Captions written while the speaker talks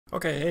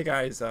Okay, hey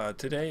guys,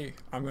 today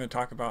I'm going to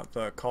talk about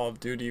the Call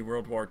of Duty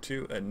World War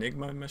II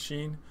Enigma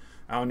machine.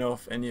 I don't know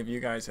if any of you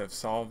guys have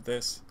solved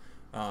this.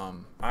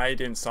 I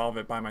didn't solve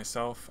it by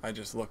myself, I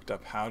just looked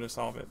up how to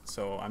solve it,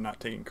 so I'm not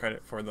taking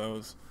credit for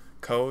those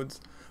codes,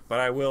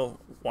 but I will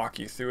walk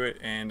you through it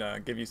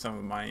and give you some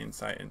of my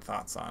insight and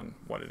thoughts on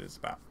what it is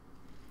about.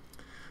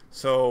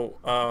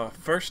 So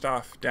first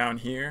off, down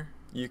here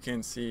you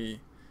can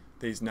see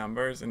these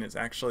numbers, and it's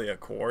actually a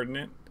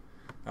coordinate.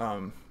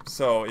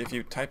 So if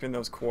you type in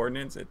those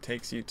coordinates, it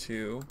takes you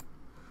to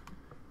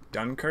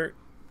Dunkirk,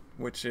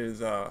 which is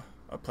a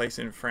place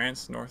in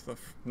France,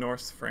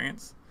 North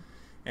France,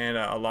 and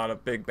a lot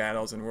of big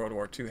battles in World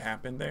War II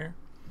happened there.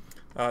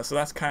 So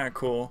that's kind of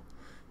cool.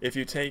 If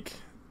you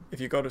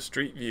go to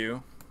Street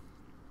View,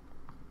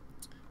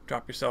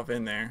 drop yourself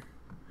in there,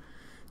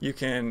 you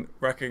can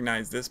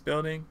recognize this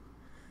building,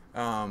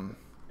 and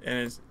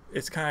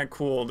it's kind of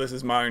cool. This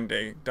is modern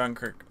day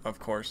Dunkirk, of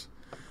course.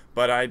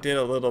 But I did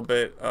a little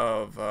bit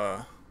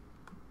of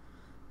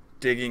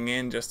digging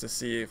in just to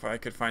see if I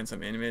could find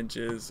some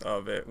images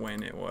of it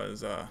when it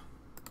was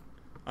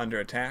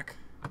under attack.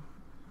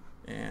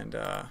 And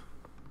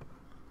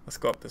let's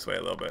go up this way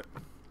a little bit.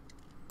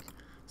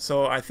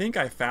 So I think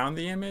I found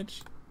the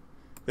image.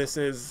 This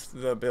is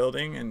the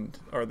building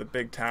or the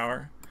big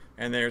tower,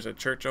 and there's a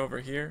church over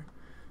here.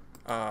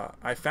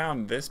 I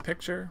found this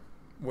picture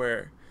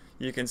where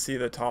you can see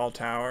the tall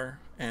tower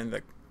and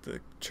the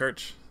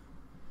church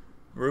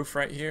roof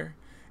right here,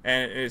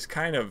 and it's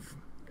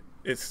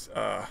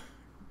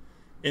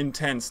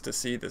intense to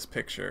see this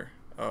picture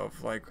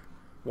of like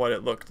what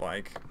it looked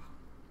like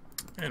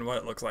and what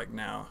it looks like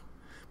now.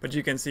 But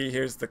you can see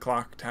here's the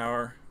clock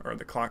tower, or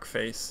the clock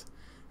face,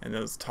 and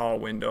those tall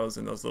windows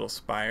and those little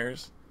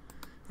spires,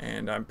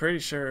 and I'm pretty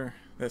sure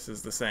this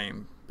is the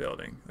same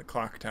building, the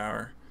clock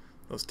tower,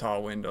 those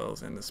tall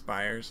windows and the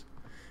spires.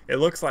 It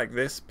looks like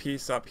this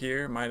piece up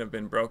here might have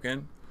been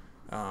broken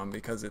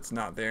because it's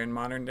not there in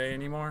modern day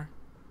anymore.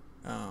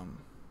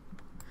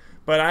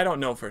 But I don't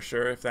know for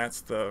sure if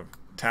that's the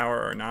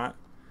tower or not,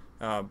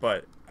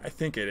 but I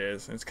think it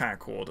is, and it's kind of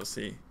cool to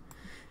see.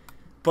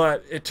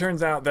 But it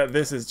turns out that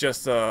this is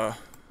just like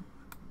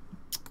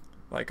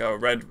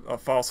a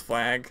false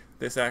flag.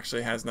 This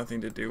actually has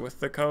nothing to do with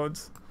the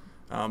codes,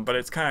 but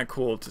it's kind of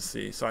cool to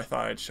see, so I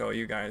thought I'd show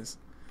you guys.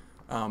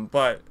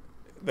 But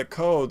the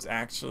codes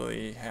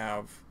actually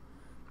have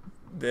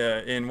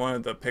in one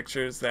of the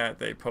pictures that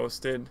they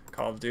posted,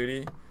 Call of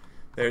Duty,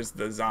 there's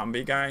the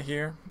zombie guy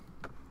here,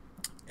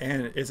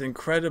 and it's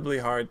incredibly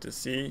hard to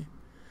see,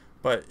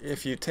 but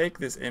if you take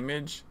this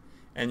image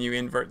and you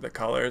invert the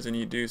colors and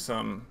you do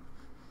some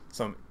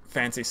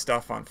fancy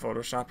stuff on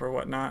Photoshop or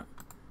whatnot,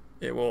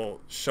 it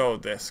will show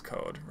this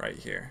code right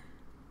here.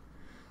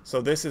 So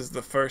this is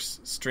the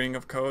first string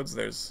of codes.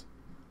 There's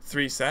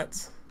 3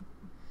 sets,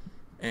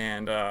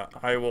 and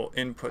I will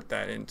input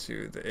that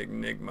into the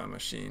Enigma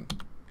machine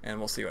and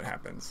we'll see what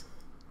happens.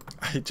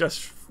 I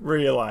just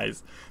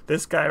realized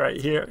this guy right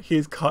here,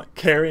 he's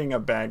carrying a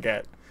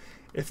baguette.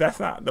 If that's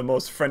not the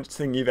most French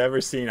thing you've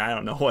ever seen, I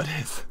don't know what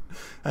is.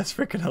 That's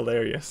freaking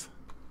hilarious.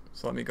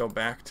 So let me go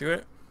back to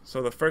it.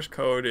 So the first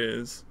code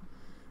is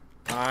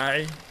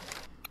I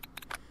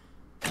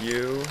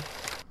U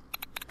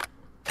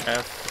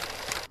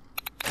F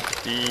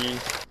D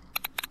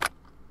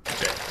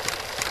J.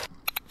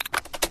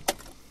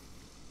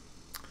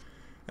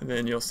 And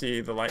then you'll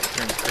see the light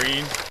turns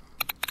green,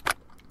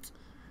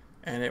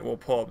 and it will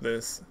pull up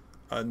this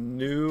a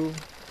new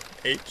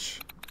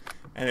H,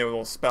 and it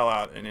will spell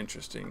out an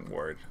interesting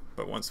word,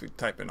 but once we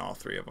type in all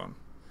 3 of them.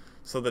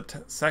 So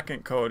the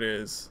second code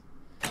is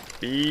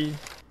B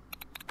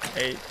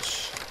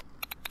H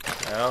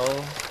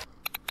L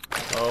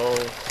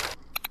O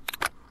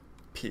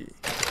P.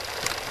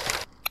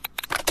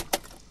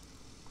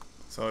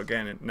 So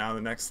again, now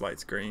the next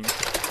light's green,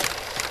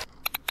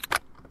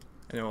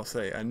 and it will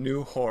say a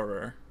new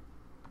horror.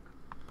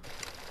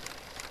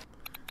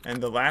 And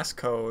the last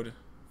code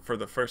for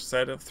the first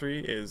set of 3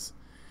 is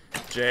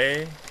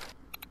J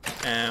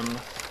M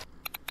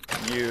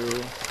U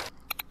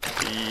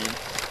B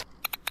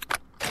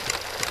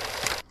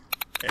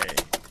A,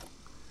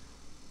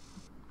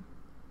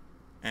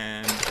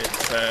 and it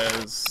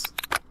says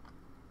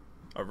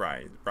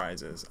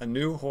rises. A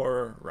new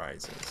horror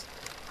rises.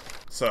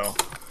 So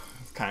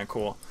it's kind of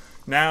cool.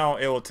 Now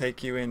it will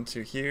take you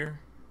into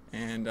here,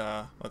 and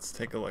let's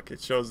take a look.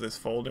 It shows this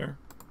folder.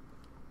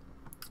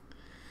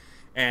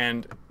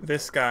 And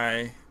this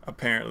guy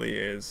apparently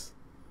is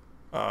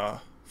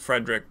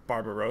Frederick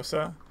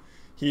Barbarossa.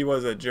 He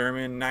was a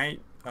German knight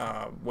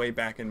way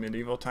back in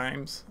medieval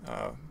times.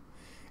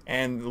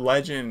 And the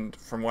legend,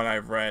 from what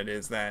I've read,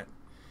 is that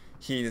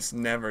he's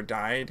never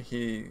died.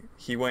 He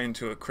went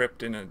into a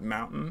crypt in a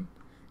mountain,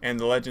 and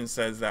the legend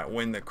says that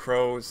when the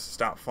crows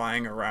stop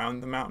flying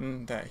around the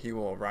mountain, that he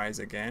will rise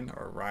again,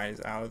 or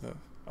rise out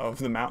of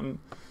the mountain.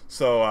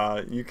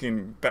 So you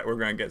can bet we're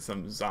going to get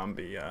some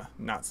zombie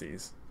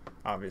Nazis,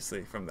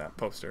 obviously, from that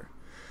poster.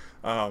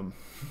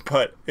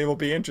 But it will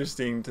be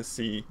interesting to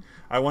see.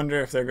 I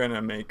wonder if they're going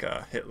to make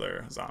a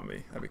Hitler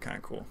zombie. That'd be kind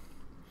of cool.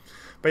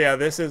 But yeah,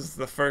 this is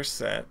the first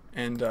set,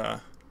 and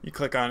you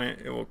click on it,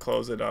 it will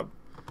close it up.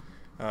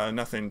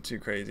 Nothing too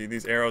crazy.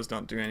 These arrows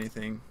don't do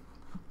anything.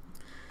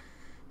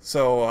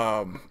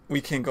 So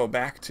we can go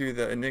back to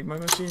the Enigma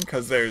machine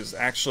because there's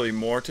actually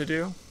more to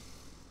do.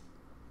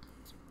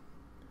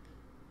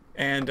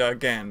 And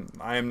again,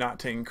 I am not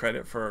taking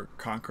credit for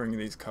conquering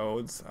these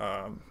codes.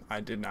 I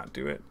did not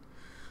do it.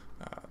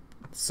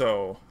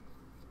 So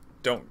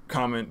don't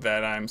comment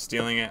that I'm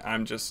stealing it.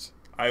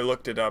 I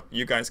looked it up.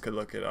 You guys could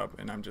look it up,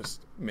 and I'm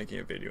just making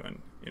a video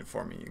and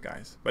informing you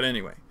guys. But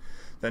anyway,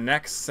 the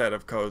next set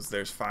of codes,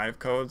 there's 5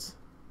 codes.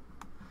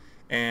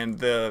 And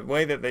the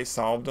way that they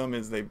solved them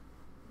is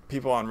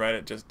people on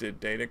Reddit just did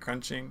data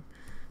crunching.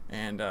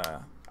 And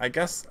I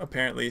guess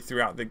apparently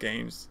throughout the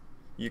games,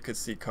 you could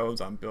see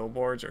codes on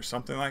billboards or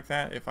something like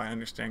that, if I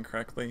understand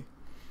correctly.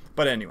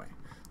 But anyway,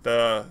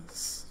 the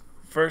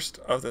first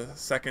of the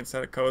second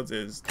set of codes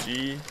is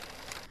G,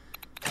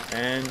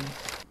 N,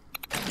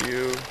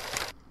 U,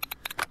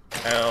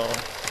 L,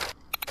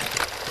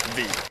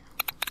 V.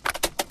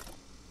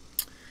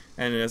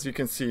 And as you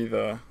can see,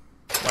 the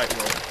light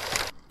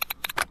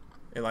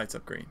it lights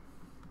up green.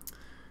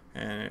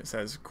 And it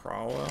says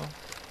Crawwell.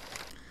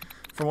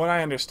 From what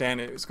I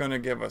understand, it's going to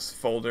give us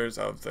folders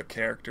of the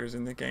characters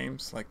in the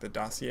games, like the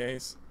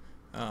dossiers.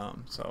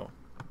 But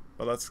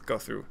let's go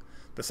through.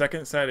 The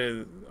second set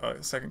is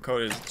second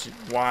code is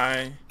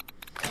Y,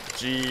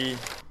 G,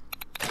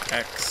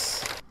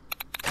 X,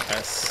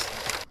 S,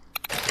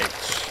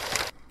 H.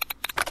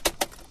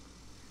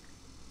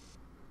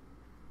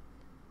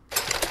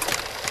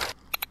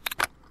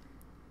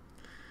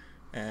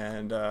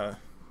 And it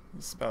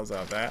spells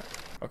out that.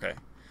 Okay.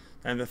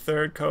 And the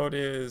third code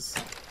is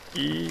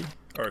E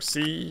or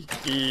C,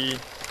 E,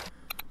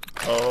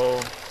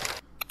 O,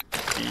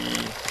 D,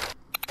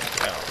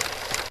 L.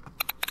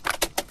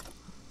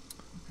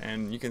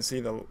 And you can see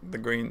the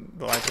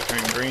lights are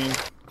turning green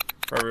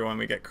for every one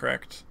we get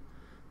correct.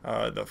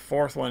 The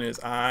fourth one is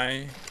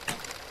I,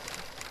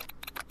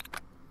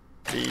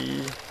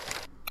 B,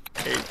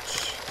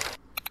 H,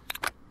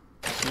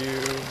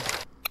 Q,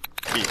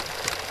 E.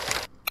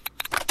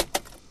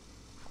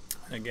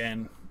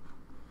 Again,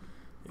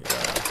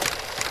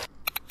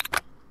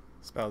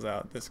 spells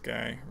out this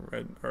guy,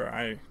 red, or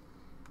I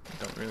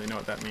don't really know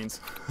what that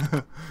means.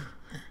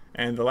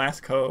 And the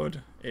last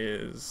code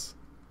is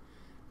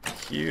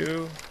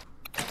Q,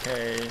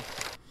 K,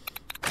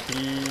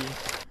 E,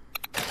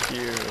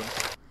 Q,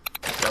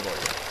 W.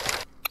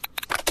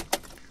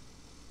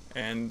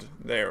 And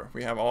there,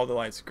 we have all the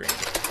lights green.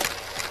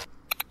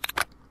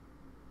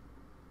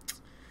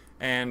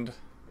 And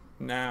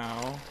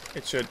now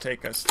it should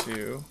take us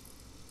to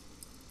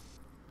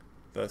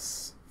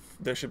this.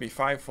 There should be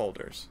 5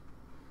 folders,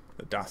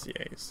 the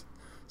dossiers.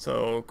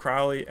 So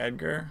Crowley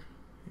Edgar,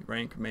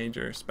 rank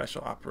Major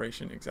Special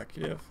Operation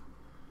Executive.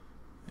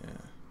 Yeah,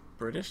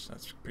 British,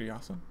 that's pretty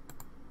awesome.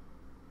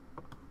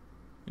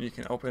 You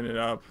can open it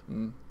up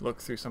and look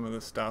through some of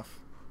the stuff.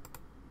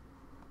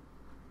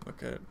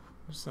 Look at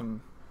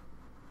some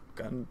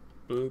gun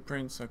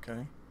blueprints,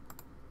 okay.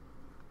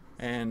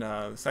 And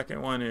the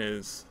second one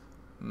is,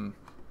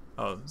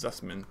 oh,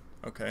 Zussman,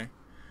 okay.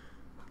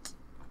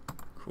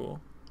 Cool.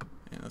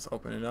 And let's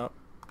open it up.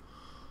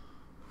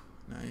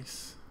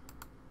 Nice.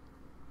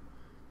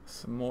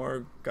 Some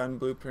more gun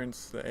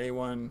blueprints. The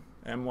A1,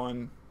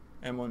 M1,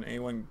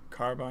 A1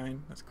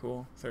 carbine. That's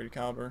cool. 30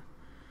 caliber.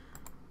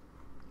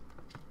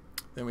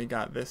 Then we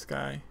got this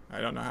guy.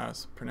 I don't know how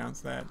to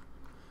pronounce that.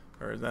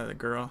 Or is that a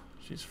girl?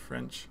 She's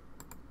French.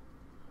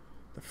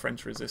 The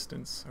French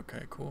Resistance.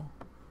 Okay, cool.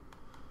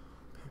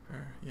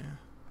 Paper, yeah.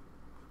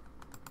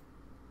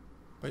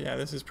 But yeah,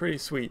 this is pretty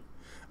sweet.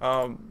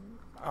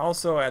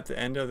 Also, at the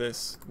end of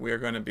this, we're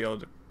going to be able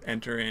to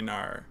enter in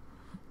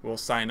we'll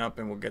sign up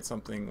and we'll get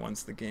something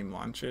once the game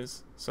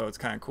launches. So it's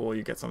kind of cool.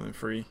 You get something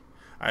free.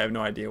 I have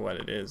no idea what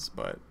it is,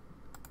 but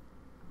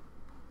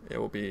it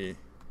will be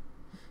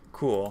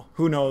cool.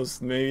 Who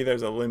knows? Maybe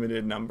there's a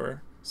limited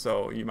number.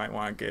 So you might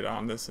want to get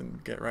on this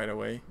and get right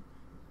away.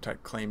 Try to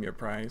claim your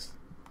prize.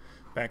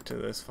 Back to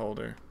this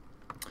folder.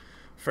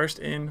 First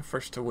in,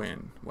 first to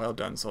win. Well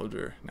done,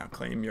 soldier. Now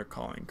claim your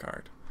calling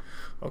card.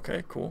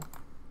 Okay, cool.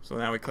 So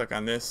now we click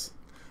on this.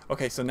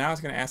 Okay, so now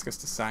it's going to ask us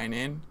to sign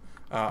in.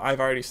 I've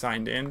already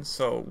signed in.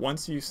 So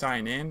once you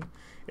sign in,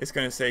 it's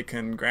going to say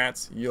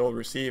congrats, you'll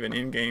receive an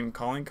in-game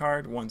calling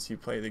card once you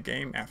play the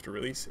game after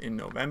release in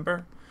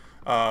November.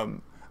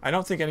 I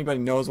don't think anybody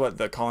knows what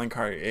the calling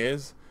card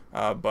is,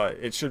 but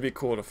it should be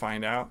cool to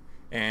find out.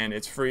 And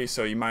it's free,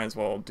 so you might as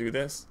well do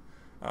this.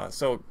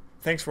 So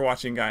thanks for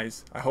watching,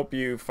 guys. I hope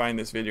you find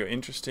this video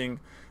interesting.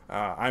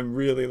 I'm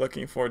really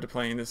looking forward to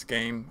playing this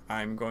game.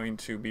 I'm going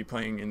to be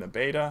playing in the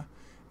beta,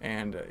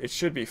 and it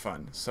should be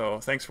fun. So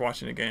thanks for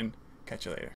watching again. Catch you later.